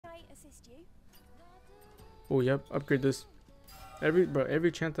noticed you. Oh, yep. Upgrade this.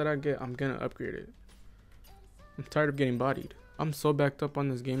 Every chance that I get, I'm gonna upgrade it. I'm tired of getting bodied. I'm so backed up on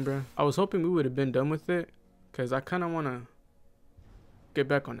this game, bro. I was hoping we would have been done with it, cause I kind of wanna get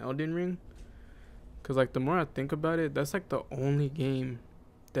back on Elden Ring. Cause like the more I think about it, that's like the only game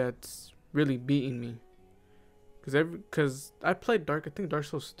that's really beating me. Cause I played I think Dark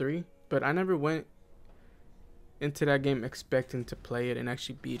Souls 3, but I never went into that game expecting to play it and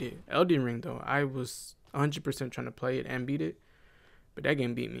actually beat it. Elden Ring though, I was 100% trying to play it and beat it, but that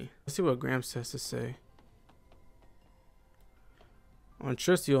game beat me. Let's see what Gramps has to say. I don't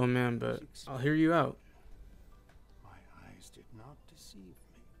trust you, old man, but I'll hear you out. My eyes did not deceive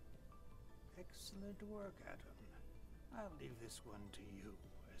me. Excellent work, Adam. I'll leave this one to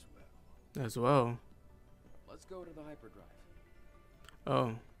you as well. Let's go to the hyperdrive.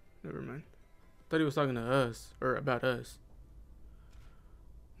 Oh, never mind. Thought he was talking to us, or about us.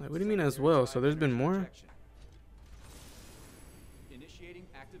 Like, what do you mean as well? So there's been more? Initiating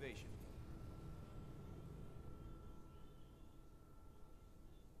activation.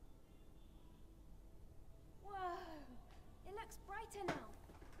 Whoa, it looks brighter now.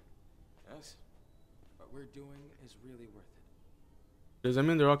 Yes. What we're doing is really worth it. Does that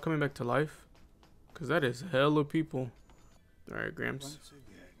mean they're all coming back to life? Cause that is hella people. Alright, Gramps. Once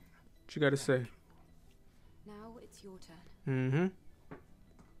again, What you gotta say? Now it's your turn. Mm-hmm.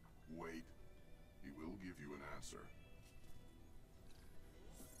 Wait. He will give you an answer.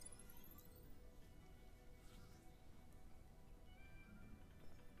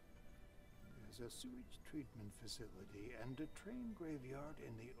 there's a sewage treatment facility and a train graveyard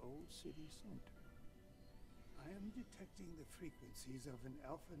in the old city center. I am detecting the frequencies of an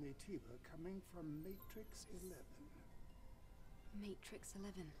alpha nativa coming from Matrix 11. Matrix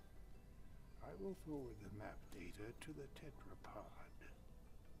 11. I will forward the map data to the tetrapod.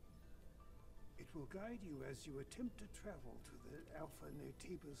 It will guide you as you attempt to travel to the alpha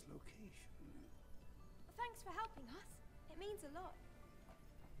nativa's location. Thanks for helping us. It means a lot.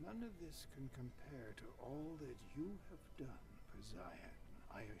 None of this can compare to all that you have done for Zion,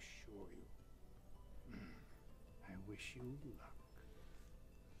 I assure you. I wish you luck.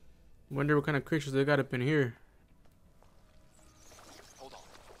 Wonder what kind of creatures they got up in here. Hold on.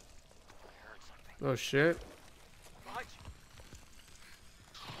 I heard something. Oh shit. Behind you.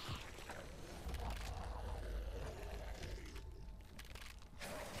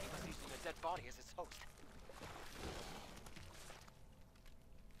 He was using a dead body as his host.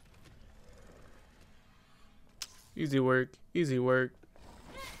 Easy work. Easy work.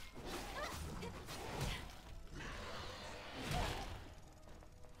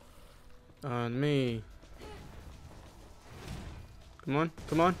 On me. Come on,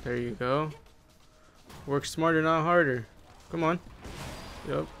 come on. There you go. Work smarter, not harder. Come on.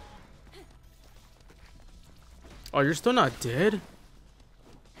 Yep. Oh, you're still not dead?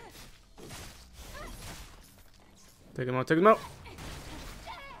 Take him out, take him out.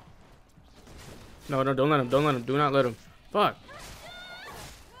 No, no, don't let him, don't let him. Do not let him. Fuck.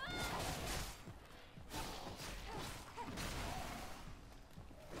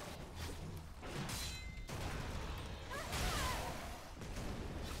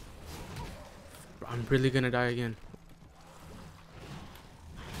 I'm really gonna die again.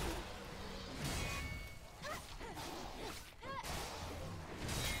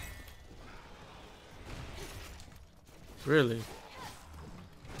 Really?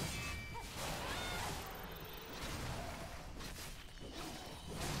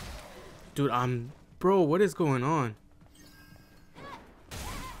 Dude, bro, what is going on?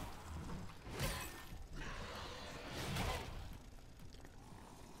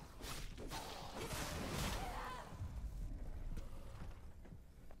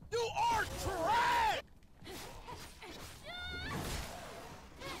 You are trash!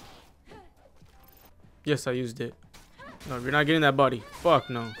 Yes, I used it. No, you're not getting that body. Fuck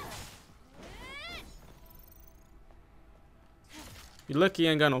no. You're lucky you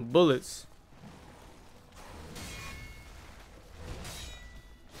ain't got no bullets.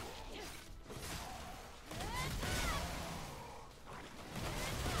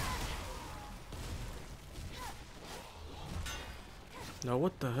 No,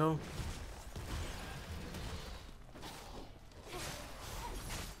 what the hell?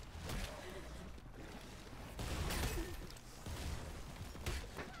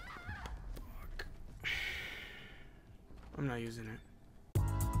 Fuck. I'm not using it. Did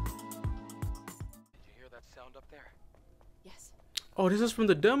you hear that sound up there? Yes. Oh, this is from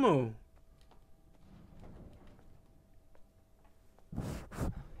the demo.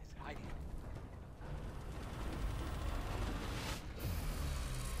 It's hiding.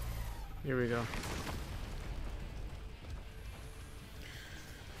 Here we go.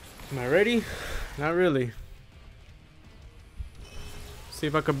 Am I ready? Not really. See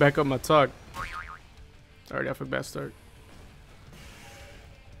if I can back up my talk. Already off a bad start.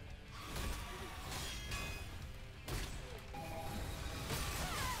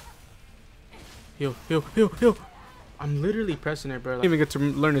 Heal, heal, heal, heal. I'm literally pressing it, bro. I didn't even get to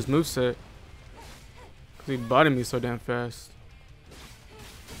learn his moveset. Because he botted me so damn fast.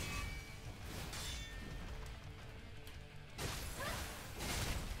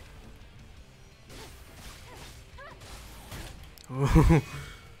 Oh.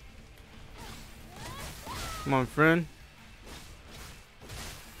 Come on, friend.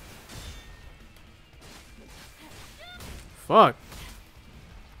 Fuck.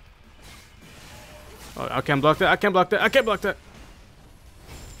 Oh, I can't block that. I can't block that. I can't block that.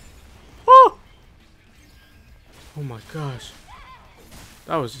 Oh! Oh my gosh.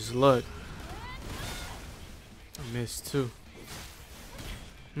 That was just luck. I missed too.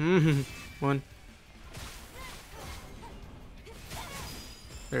 One.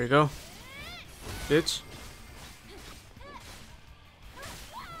 There you go. Bitch.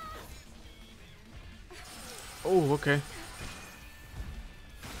 Oh, okay.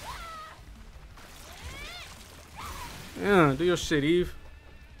 Yeah, do your shit, Eve.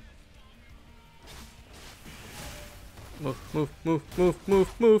 Move, move, move, move,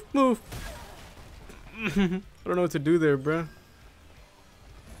 move, move, move. I don't know what to do there, bruh.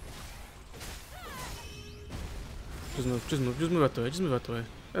 Just move, just move, just move out the way, just move out the way.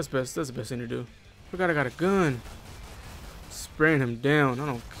 That's best, that's the best thing to do. Forgot I got a gun. Spraying him down, I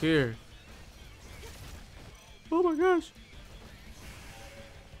don't care. Oh my gosh.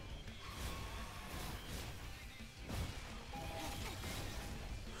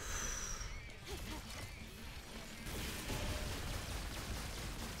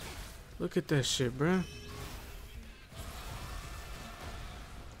 Look at that shit, bruh.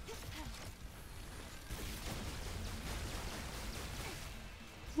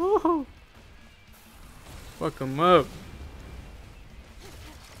 Whoa. Fuck him up.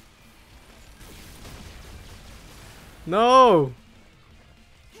 No.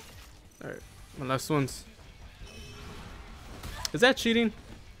 Alright, my last ones. Is that cheating?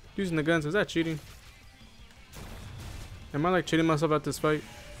 Using the guns, is that cheating? Am I like cheating myself at this fight?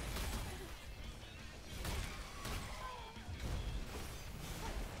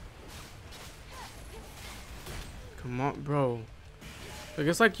 Come on, bro. I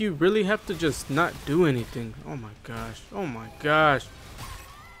guess like you really have to just not do anything. Oh my gosh. Oh my gosh.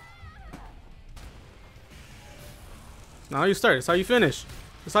 Now how you start. It's how you finish.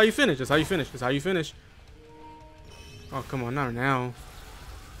 It's how you finish. It's how you finish. It's how you finish. Oh, come on. Not now.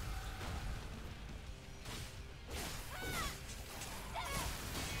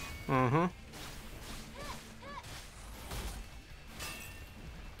 Uh-huh.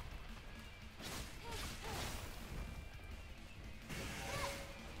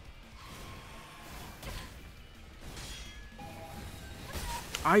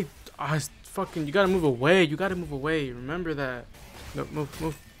 I fucking, you gotta move away. You gotta move away. Remember that. No, move,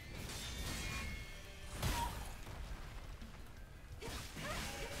 move.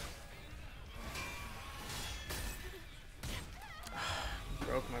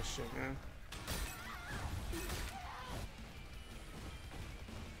 Broke my shit,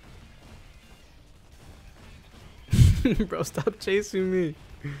 man. Bro, stop chasing me.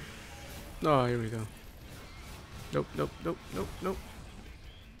 Oh, here we go. Nope, nope, nope, nope, nope.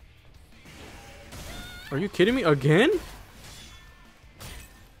 Are you kidding me? Again?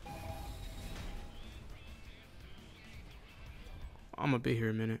 I'm gonna be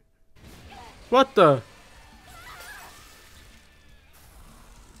here a minute. What the?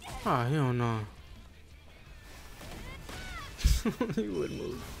 Ah, hell no. You would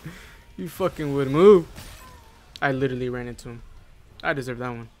move. You fucking would move. I literally ran into him. I deserve that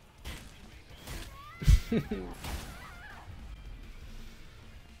one.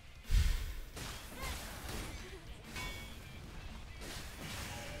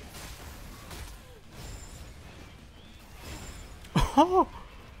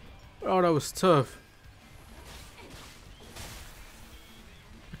 Oh, that was tough.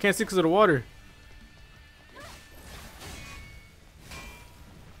 I can't see because of the water.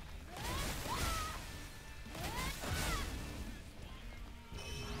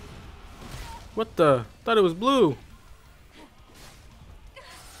 What the? Thought it was blue.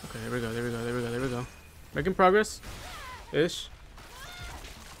 Okay, there we go, there we go, there we go, there we go. Making progress. Ish.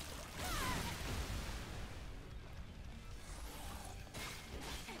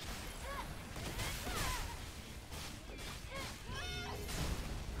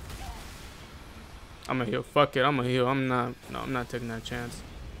 I'm gonna heal. Fuck it. I'm gonna heal. I'm not. No, I'm not taking that chance.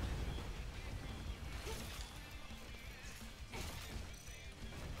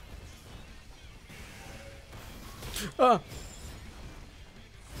 Ah.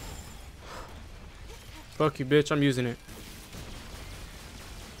 Fuck you, bitch. I'm using it.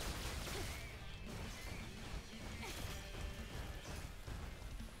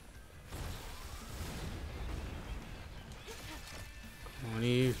 Come on,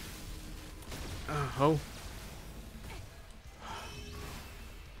 Eve. Oh.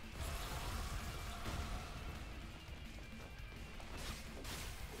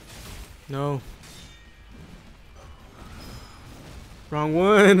 No. Wrong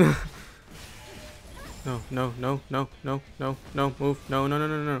one. No, no, no, no, no, no, no, move. No, no, no,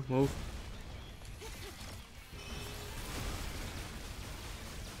 no, no, move.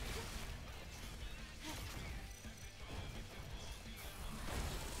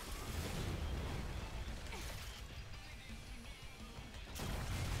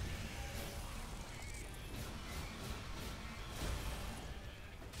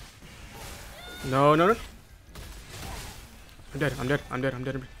 No, no, no. I'm dead. I'm dead. I'm dead. I'm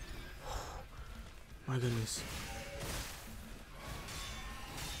dead. I'm dead. My goodness.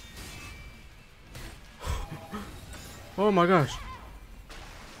 Oh my gosh.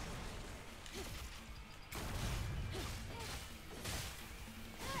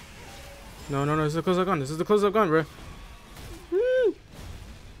 No, no, no. This is the close-up gun. This is the close-up gun, bro. Woo.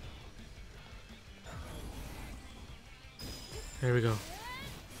 There we go.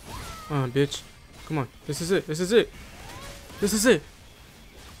 Bitch. Come on. This is it. This is it. This is it.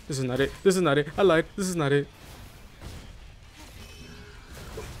 This is not it. This is not it. I lied. This is not it.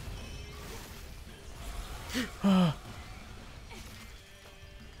 Come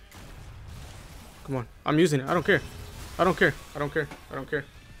on. I'm using it. I don't care. I don't care. I don't care. I don't care.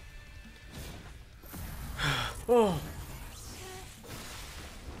 Oh.